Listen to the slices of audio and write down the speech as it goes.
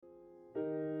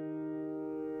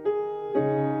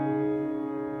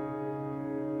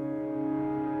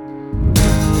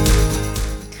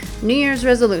New Year's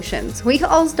resolutions. We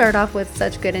all start off with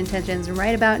such good intentions, and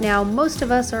right about now, most of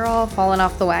us are all falling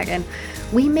off the wagon.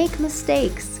 We make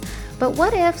mistakes. But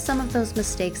what if some of those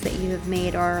mistakes that you have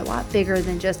made are a lot bigger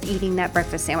than just eating that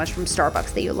breakfast sandwich from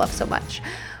Starbucks that you love so much?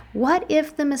 What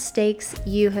if the mistakes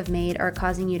you have made are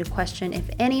causing you to question if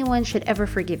anyone should ever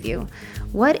forgive you?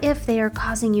 What if they are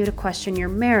causing you to question your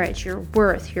marriage, your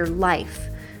worth, your life?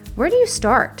 Where do you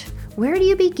start? Where do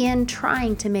you begin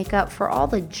trying to make up for all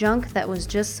the junk that was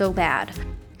just so bad?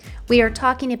 We are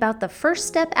talking about the first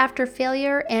step after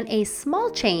failure and a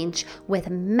small change with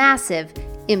massive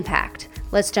impact.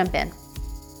 Let's jump in.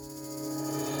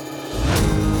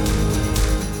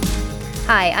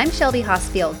 Hi, I'm Shelby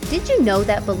Hosfield. Did you know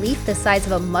that belief the size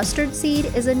of a mustard seed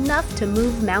is enough to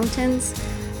move mountains?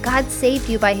 God saved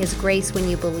you by His grace when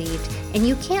you believed, and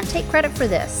you can't take credit for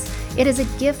this. It is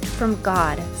a gift from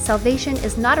God. Salvation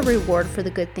is not a reward for the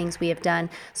good things we have done,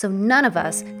 so none of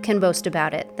us can boast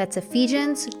about it. That's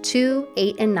Ephesians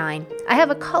 2:8-9. I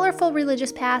have a colorful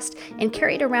religious past and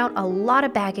carried around a lot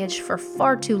of baggage for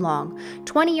far too long.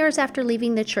 20 years after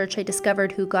leaving the church, I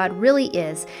discovered who God really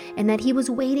is and that He was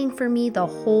waiting for me the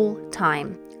whole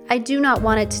time. I do not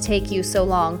want it to take you so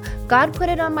long. God put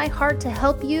it on my heart to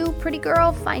help you, pretty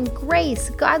girl, find grace,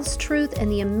 God's truth, and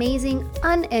the amazing,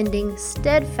 unending,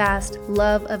 steadfast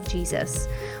love of Jesus.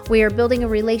 We are building a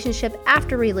relationship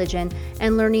after religion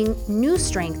and learning new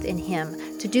strength in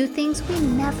Him to do things we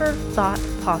never thought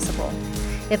possible.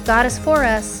 If God is for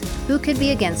us, who could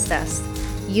be against us?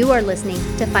 You are listening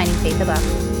to Finding Faith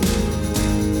Above.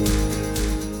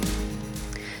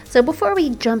 So before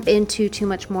we jump into too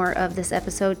much more of this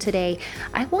episode today,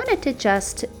 I wanted to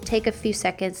just take a few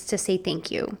seconds to say thank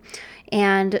you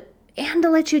and to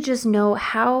let you just know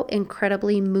how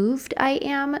incredibly moved I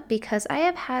am, because I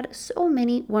have had so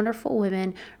many wonderful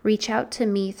women reach out to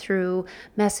me through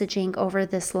messaging over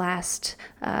this last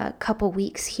couple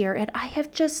weeks here, and I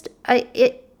have just,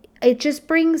 it just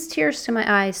brings tears to my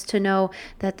eyes to know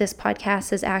that this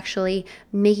podcast is actually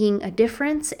making a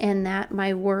difference, and that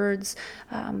my words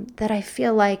that I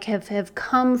feel like have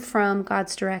come from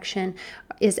God's direction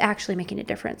is actually making a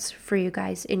difference for you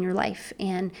guys in your life.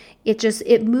 And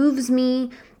it moves me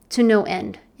to no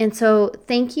end. And so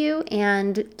thank you,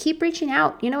 and keep reaching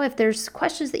out. If there's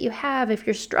questions that you have, if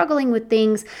you're struggling with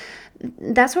things,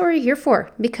 that's what we're here for,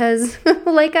 because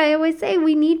like I always say,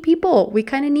 we need people. We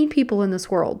kind of need people in this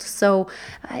world. So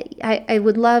I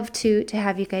would love to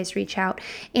have you guys reach out.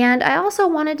 And I also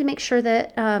wanted to make sure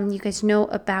that you guys know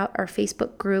about our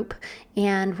Facebook group,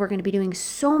 and we're going to be doing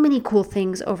so many cool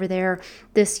things over there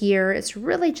this year. It's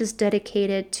really just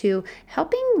dedicated to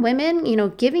helping women,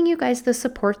 giving you guys the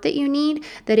support that you need,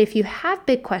 that if you have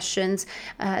big questions,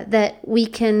 that we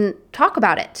can talk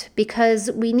about it,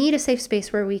 because we need a safe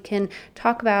space where we can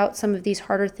talk about some of these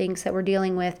harder things that we're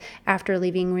dealing with after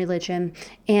leaving religion,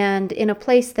 and in a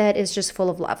place that is just full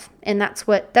of love. And that's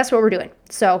what we're doing.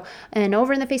 So, and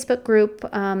over in the Facebook group,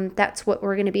 that's what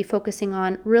we're going to be focusing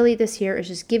on really this year, is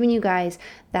just giving you guys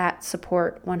that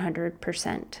support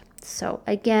 100%. So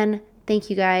again, thank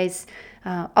you guys.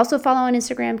 Also follow on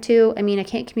Instagram too. I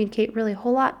can't communicate really a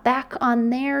whole lot back on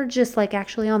there, just like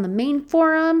actually on the main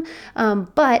forum.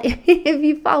 But if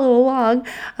you follow along,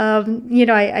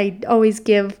 I always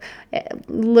give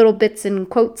little bits and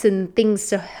quotes and things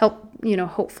to help,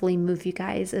 hopefully move you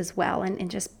guys as well,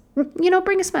 and just,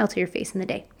 bring a smile to your face in the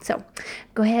day. So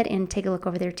go ahead and take a look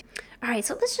over there too. All right,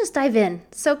 so let's just dive in.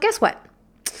 So guess what?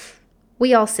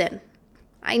 We all sin.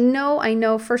 I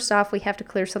know. First off, we have to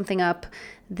clear something up.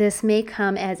 This may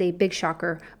come as a big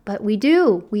shocker, but we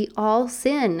do. We all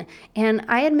sin. And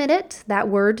I admit it, that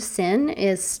word sin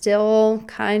is still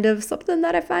kind of something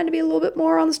that I find to be a little bit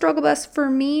more on the struggle bus for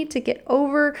me to get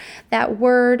over that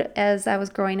word. As I was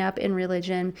growing up in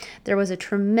religion, there was a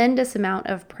tremendous amount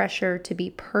of pressure to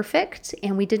be perfect,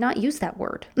 and we did not use that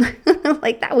word.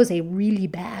 Like, that was a really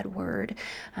bad word.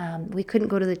 We couldn't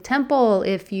go to the temple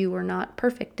if you were not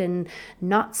perfect and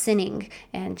not sinning.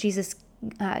 And Jesus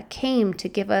came to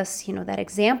give us, that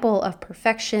example of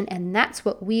perfection, and that's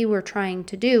what we were trying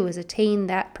to do, is attain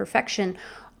that perfection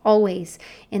always.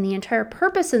 And the entire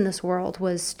purpose in this world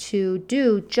was to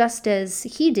do just as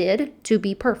He did, to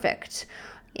be perfect.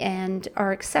 And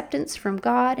our acceptance from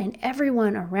God and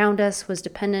everyone around us was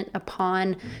dependent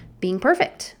upon being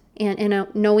perfect, and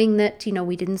knowing that,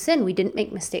 we didn't sin, we didn't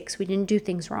make mistakes, we didn't do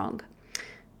things wrong.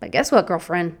 But guess what,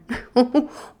 girlfriend?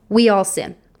 We all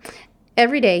sin.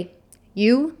 Every day.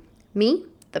 You, me,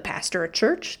 the pastor at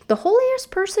church, the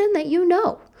holiest person that you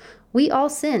know. We all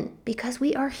sin because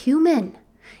we are human.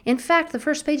 In fact, the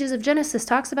first pages of Genesis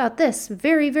talks about this,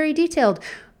 very, very detailed.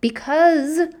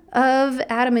 Because of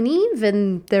Adam and Eve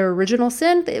and their original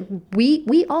sin,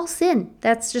 we all sin.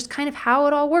 That's just kind of how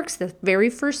it all works. The very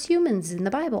first humans in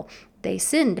the Bible, they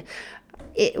sinned.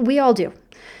 We all do.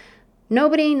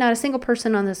 Nobody, not a single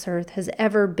person on this earth has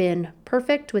ever been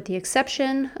perfect, with the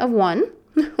exception of one,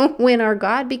 when our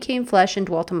God became flesh and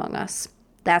dwelt among us.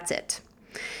 That's it.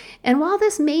 And while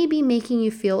this may be making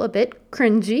you feel a bit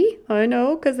cringy, I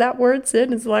know, because that word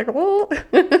sin is like, oh.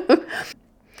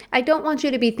 I don't want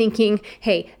you to be thinking,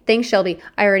 hey, thanks, Shelby,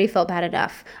 I already felt bad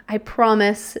enough. I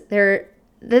promise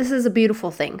this is a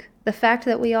beautiful thing. The fact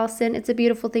that we all sin, it's a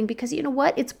beautiful thing, because you know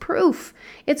what? It's proof.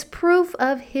 It's proof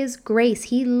of his grace.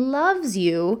 He loves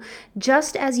you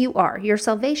just as you are. Your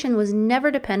salvation was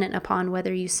never dependent upon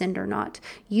whether you sinned or not.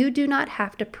 You do not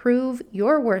have to prove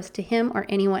your worth to him or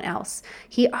anyone else.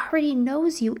 He already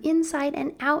knows you inside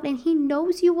and out, and he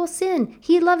knows you will sin.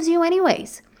 He loves you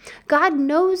anyways. God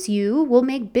knows you will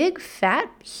make big,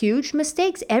 fat, huge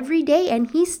mistakes every day,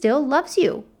 and he still loves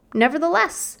you.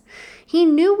 Nevertheless, he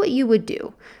knew what you would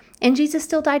do. And Jesus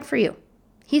still died for you.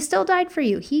 He still died for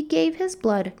you. He gave his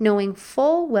blood knowing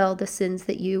full well the sins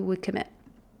that you would commit.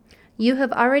 You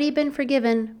have already been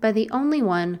forgiven by the only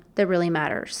one that really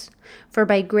matters. For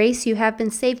by grace you have been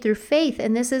saved through faith,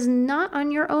 and this is not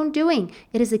on your own doing.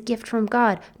 It is a gift from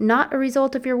God, not a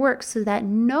result of your works, so that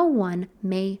no one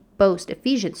may boast.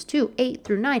 Ephesians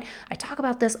 2:8-9. I talk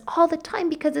about this all the time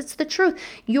because it's the truth.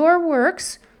 Your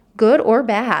works, good or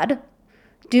bad,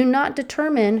 do not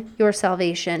determine your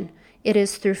salvation. It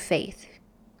is through faith.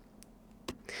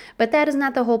 But that is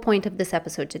not the whole point of this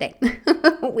episode today.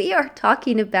 We are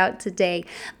talking about today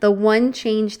the one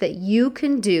change that you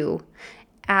can do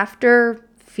after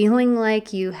feeling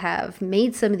like you have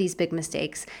made some of these big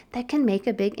mistakes that can make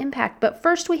a big impact. But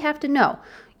first we have to know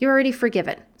you're already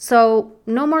forgiven. So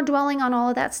no more dwelling on all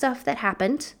of that stuff that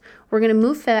happened. We're going to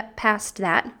move past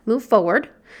that, move forward,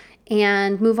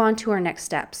 and move on to our next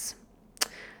steps.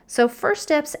 So first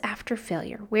steps after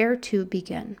failure, where to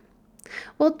begin?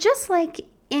 Well, just like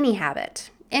any habit,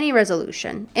 any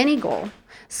resolution, any goal,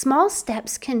 small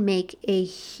steps can make a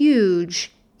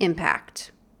huge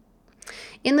impact.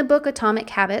 In the book Atomic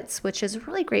Habits, which is a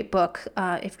really great book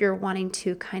if you're wanting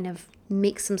to kind of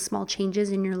make some small changes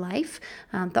in your life,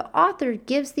 the author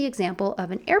gives the example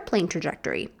of an airplane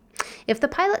trajectory. If the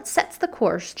pilot sets the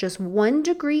course just 1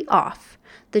 degree off,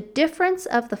 the difference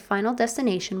of the final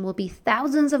destination will be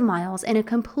thousands of miles in a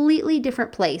completely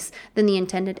different place than the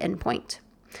intended endpoint.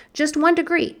 Just 1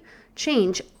 degree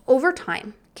change over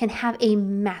time can have a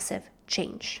massive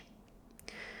change.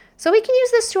 So we can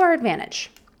use this to our advantage.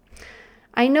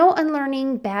 I know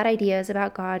unlearning bad ideas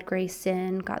about God, grace,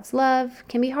 sin, God's love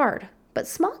can be hard, but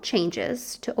small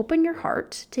changes to open your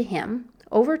heart to him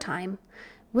over time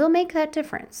will make that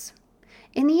difference.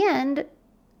 In the end,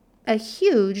 a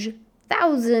huge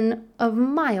 1,000 of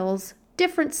miles,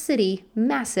 different city,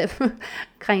 massive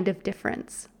kind of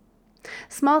difference.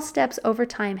 Small steps over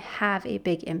time have a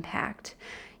big impact.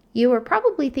 You are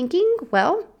probably thinking,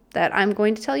 well, that I'm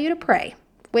going to tell you to pray,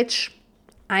 which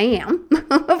I am.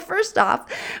 First off,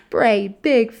 pray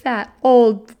big, fat,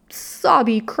 old,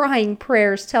 sobby, crying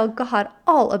prayers. Tell God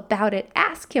all about it.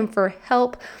 Ask him for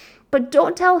help. But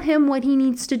don't tell him what he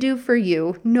needs to do for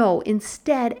you. No,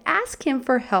 instead, ask him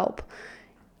for help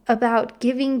about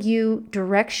giving you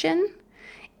direction,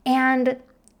 and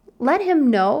let him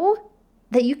know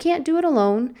that you can't do it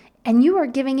alone and you are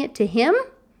giving it to him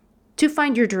to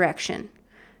find your direction.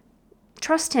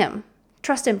 Trust him.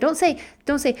 Trust him. Don't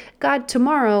say, God,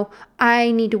 tomorrow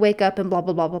I need to wake up and blah,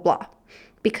 blah, blah, blah, blah.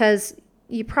 Because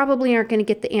you probably aren't going to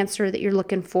get the answer that you're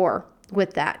looking for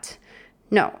with that.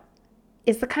 No.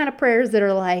 It's the kind of prayers that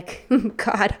are like,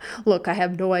 God, look, I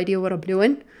have no idea what I'm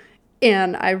doing,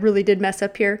 and I really did mess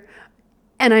up here,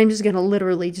 and I'm just going to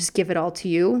literally just give it all to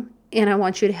you, and I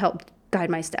want you to help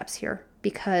guide my steps here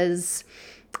because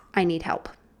I need help.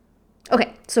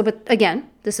 Okay, so but again,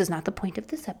 this is not the point of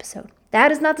this episode.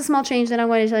 That is not the small change that I'm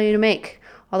going to tell you to make,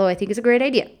 although I think it's a great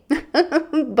idea.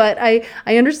 But I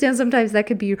understand sometimes that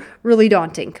could be really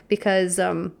daunting because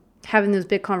having those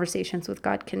big conversations with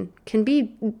God can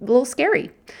be a little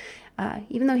scary,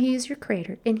 even though he is your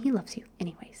creator and he loves you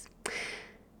anyways.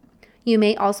 You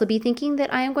may also be thinking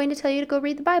that I am going to tell you to go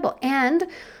read the Bible. And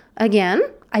again,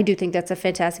 I do think that's a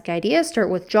fantastic idea. Start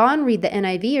with John, read the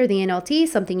NIV or the NLT,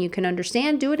 something you can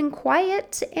understand. Do it in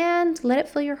quiet and let it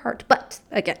fill your heart. But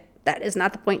again, that is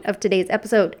not the point of today's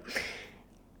episode.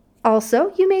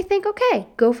 Also, you may think, okay,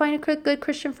 go find a good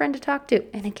Christian friend to talk to.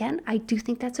 And again, I do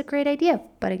think that's a great idea.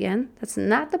 But again, that's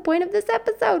not the point of this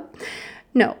episode.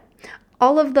 No,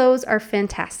 all of those are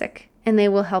fantastic and they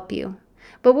will help you.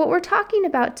 But what we're talking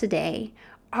about today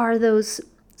are those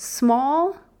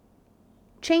small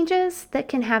changes that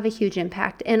can have a huge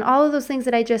impact. And all of those things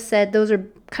that I just said, those are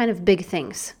kind of big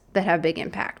things that have big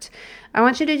impact. I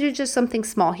want you to do just something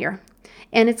small here.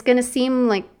 And it's going to seem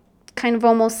like kind of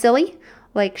almost silly.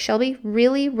 Like, Shelby,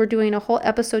 really? We're doing a whole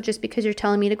episode just because you're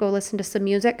telling me to go listen to some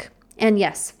music? And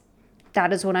yes,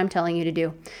 that is what I'm telling you to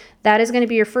do. That is going to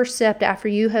be your first step after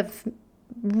you have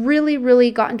really,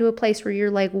 really gotten to a place where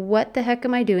you're like, what the heck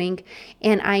am I doing?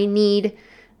 And I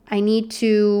need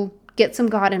to get some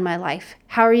God in my life.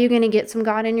 How are you going to get some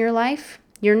God in your life?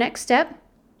 Your next step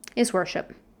is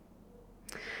worship.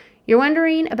 You're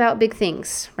wondering about big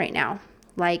things right now,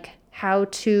 like how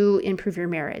to improve your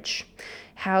marriage,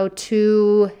 how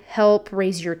to help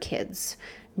raise your kids.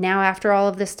 Now, after all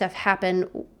of this stuff happened,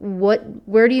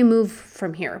 where do you move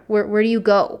from here? Where do you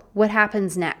go? What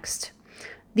happens next?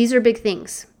 These are big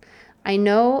things. I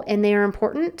know, and they are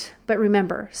important, but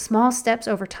remember, small steps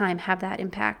over time have that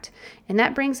impact. And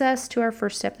that brings us to our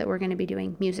first step that we're going to be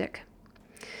doing, music.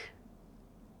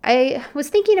 I was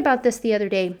thinking about this the other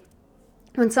day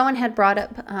when someone had brought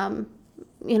up,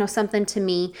 something to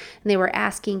me, and they were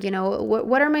asking,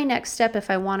 what are my next step if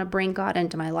I want to bring God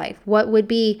into my life? What would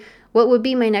be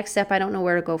my next step? I don't know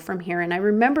where to go from here. And I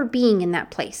remember being in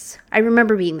that place. I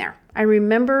remember being there. I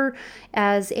remember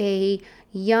as a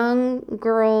young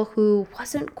girl who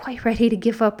wasn't quite ready to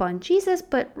give up on Jesus,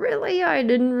 but really, I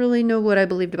didn't really know what I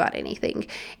believed about anything.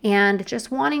 And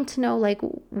just wanting to know, like,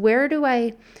 where do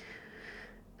I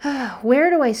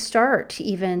start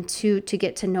even to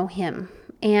get to know him?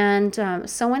 And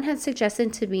someone had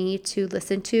suggested to me to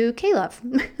listen to K-Love.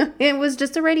 It was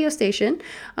just a radio station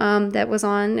that was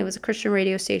on. It was a Christian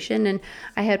radio station, and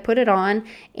I had put it on.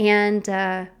 And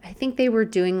I think they were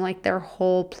doing like their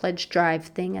whole pledge drive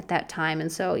thing at that time.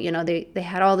 And so, they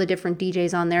had all the different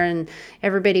DJs on there, and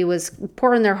everybody was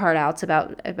pouring their heart out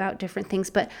about different things.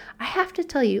 But I have to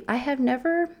tell you, I had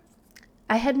never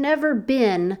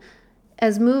been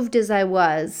as moved as I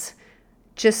was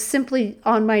just simply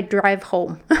on my drive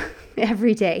home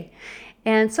every day.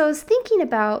 And so I was thinking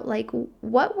about, like,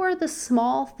 what were the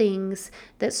small things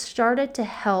that started to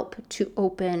help to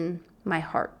open my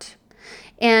heart?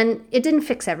 And it didn't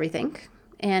fix everything,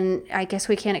 and I guess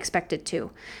we can't expect it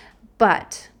to.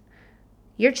 But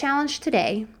your challenge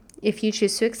today, if you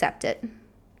choose to accept it,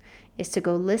 is to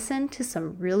go listen to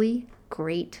some really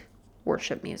great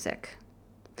worship music.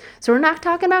 So we're not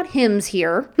talking about hymns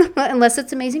here, unless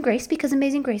it's Amazing Grace, because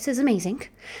Amazing Grace is amazing.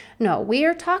 No, we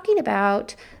are talking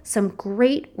about some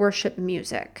great worship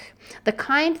music. The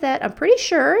kind that I'm pretty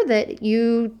sure that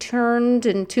you turned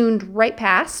and tuned right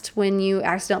past when you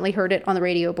accidentally heard it on the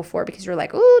radio before, because you're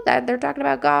like, oh, that they're talking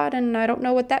about God and I don't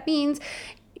know what that means.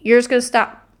 You're just going to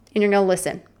stop and you're going to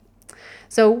listen.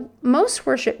 So most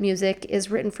worship music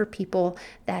is written for people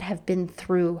that have been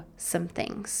through some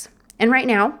things. And right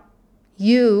now,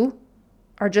 you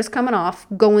are just coming off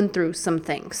going through some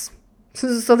things.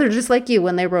 So they're just like you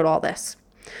when they wrote all this.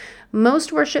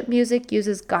 Most worship music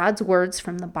uses God's words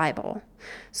from the Bible.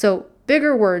 So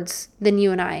bigger words than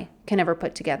you and I can ever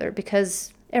put together,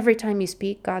 because every time you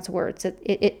speak God's words,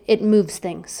 it moves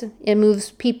things. It moves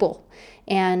people.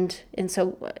 And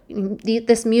so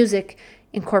this music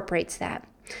incorporates that.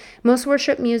 Most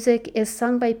worship music is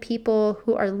sung by people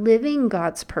who are living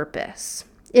God's purpose.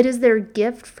 It is their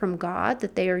gift from God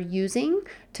that they are using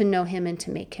to know him and to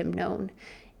make him known.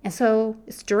 And so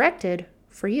it's directed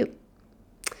for you.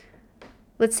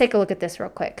 Let's take a look at this real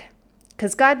quick,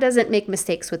 because God doesn't make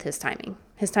mistakes with his timing.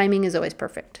 His timing is always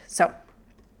perfect. So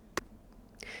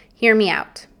hear me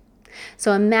out.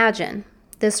 So imagine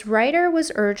this writer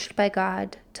was urged by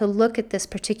God to look at this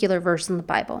particular verse in the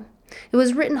Bible. It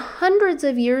was written hundreds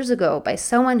of years ago by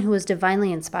someone who was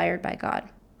divinely inspired by God.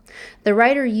 The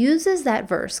writer uses that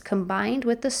verse combined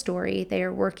with the story they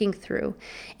are working through,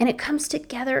 and it comes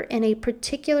together in a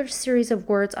particular series of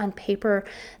words on paper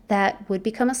that would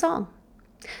become a song.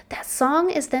 That song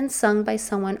is then sung by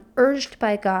someone urged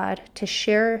by God to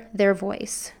share their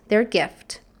voice, their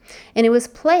gift. And it was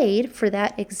played for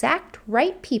that exact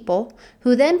right people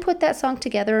who then put that song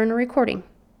together in a recording.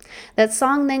 That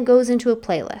song then goes into a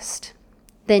playlist.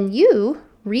 Then you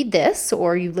read this,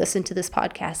 or you listen to this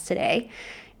podcast today,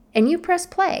 and you press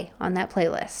play on that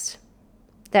playlist,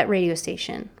 that radio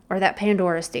station, or that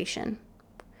Pandora station.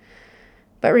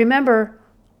 But remember,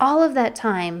 all of that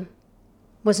time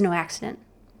was no accident.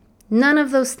 None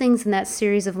of those things in that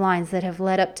series of lines that have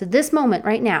led up to this moment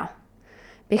right now,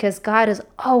 because God is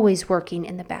always working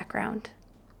in the background.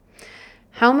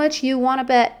 How much you want to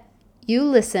bet you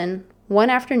listen one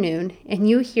afternoon and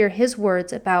you hear his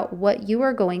words about what you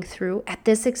are going through at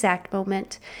this exact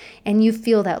moment, and you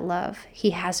feel that love he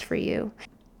has for you.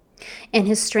 and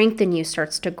his strength in you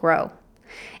starts to grow.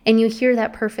 And you hear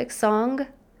that perfect song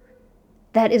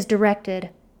that is directed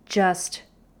just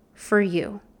for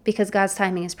you because God's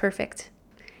timing is perfect.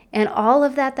 And all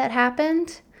of that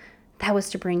happened, that was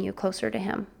to bring you closer to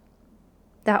him.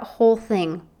 That whole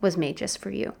thing was made just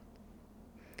for you.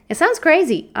 It sounds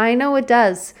crazy. I know it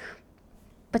does.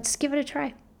 But just give it a try.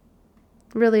 It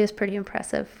really is pretty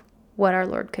impressive what our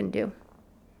Lord can do.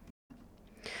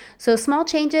 So small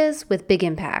changes with big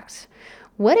impact.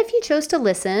 What if you chose to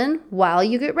listen while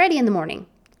you get ready in the morning?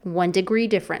 1 degree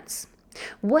difference.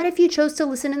 What if you chose to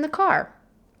listen in the car?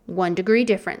 1 degree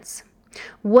difference.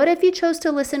 What if you chose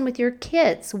to listen with your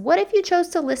kids? What if you chose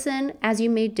to listen as you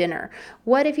made dinner?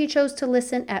 What if you chose to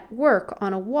listen at work,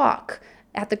 on a walk,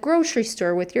 at the grocery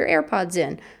store with your AirPods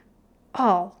in?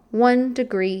 All 1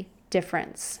 degree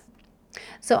difference.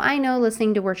 So I know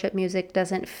listening to worship music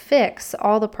doesn't fix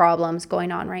all the problems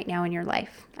going on right now in your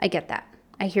life. I get that.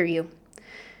 I hear you.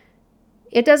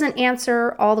 It doesn't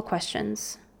answer all the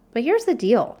questions. But here's the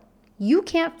deal. You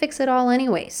can't fix it all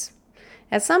anyways.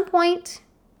 At some point,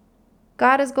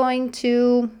 God is going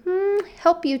to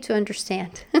help you to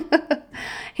understand.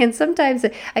 And sometimes,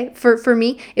 for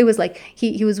me, it was like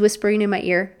he was whispering in my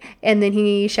ear, and then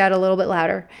he shouted a little bit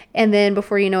louder. And then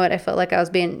before you know it, I felt like I was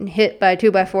being hit by a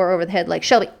 2x4 over the head, like,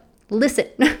 Shelby, listen.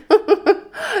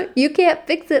 You can't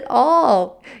fix it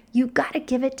all. You got to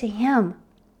give it to him.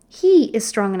 He is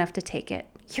strong enough to take it.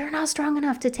 You're not strong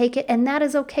enough to take it, and that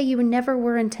is okay. You never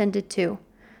were intended to.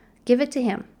 Give it to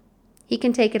him. He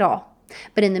can take it all.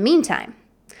 But in the meantime,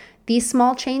 these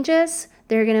small changes,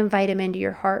 they're going to invite him into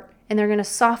your heart, and they're going to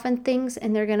soften things,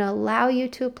 and they're going to allow you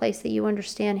to a place that you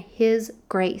understand his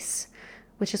grace,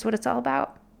 which is what it's all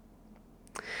about.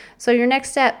 So your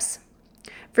next steps,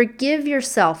 forgive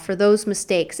yourself for those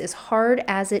mistakes, as hard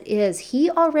as it is. He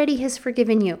already has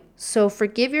forgiven you. So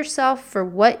forgive yourself for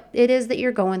what it is that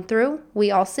you're going through.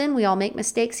 We all sin. We all make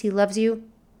mistakes. He loves you.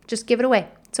 Just give it away.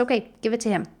 It's okay. Give it to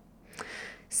him.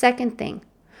 Second thing,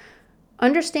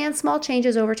 understand small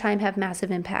changes over time have massive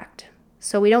impact.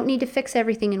 So we don't need to fix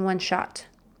everything in one shot.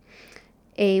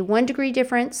 A 1 degree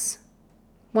difference,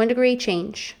 1 degree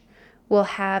change will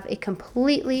have a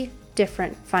completely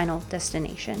different final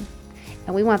destination.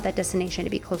 And we want that destination to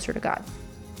be closer to God.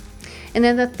 And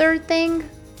then the third thing,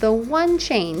 the one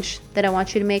change that I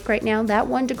want you to make right now, that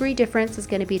 1 degree difference is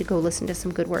going to be to go listen to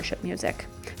some good worship music.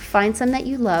 Find some that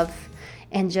you love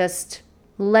and just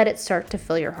let it start to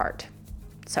fill your heart.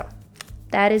 So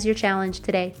that is your challenge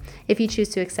today, if you choose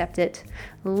to accept it.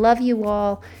 Love you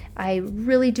all. I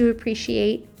really do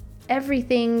appreciate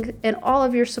everything and all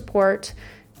of your support,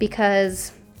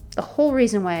 because the whole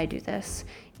reason why I do this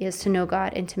is to know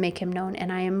God and to make him known.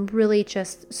 And I am really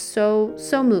just so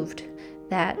moved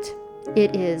that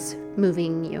it is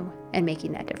moving you and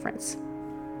making that difference.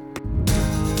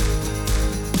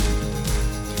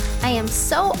 I am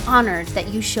so honored that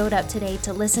you showed up today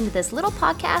to listen to this little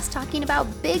podcast talking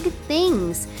about big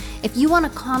things. If you want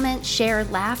to comment, share,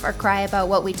 laugh, or cry about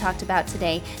what we talked about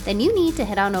today, then you need to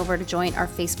head on over to join our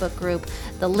Facebook group.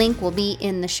 The link will be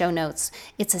in the show notes.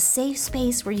 It's a safe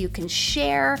space where you can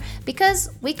share,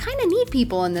 because we kind of need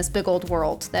people in this big old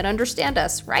world that understand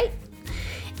us, right?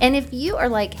 And if you are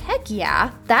like, heck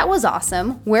yeah, that was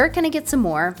awesome, where can I get some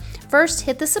more? First,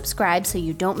 hit the subscribe so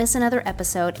you don't miss another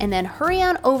episode, and then hurry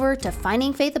on over to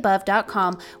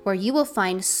findingfaithabove.com, where you will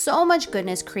find so much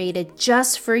goodness created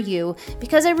just for you,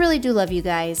 because I really do love you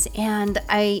guys, and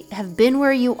I have been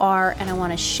where you are, and I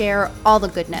want to share all the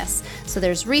goodness. So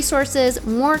there's resources,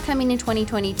 more coming in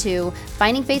 2022,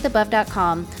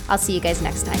 findingfaithabove.com. I'll see you guys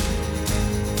next time.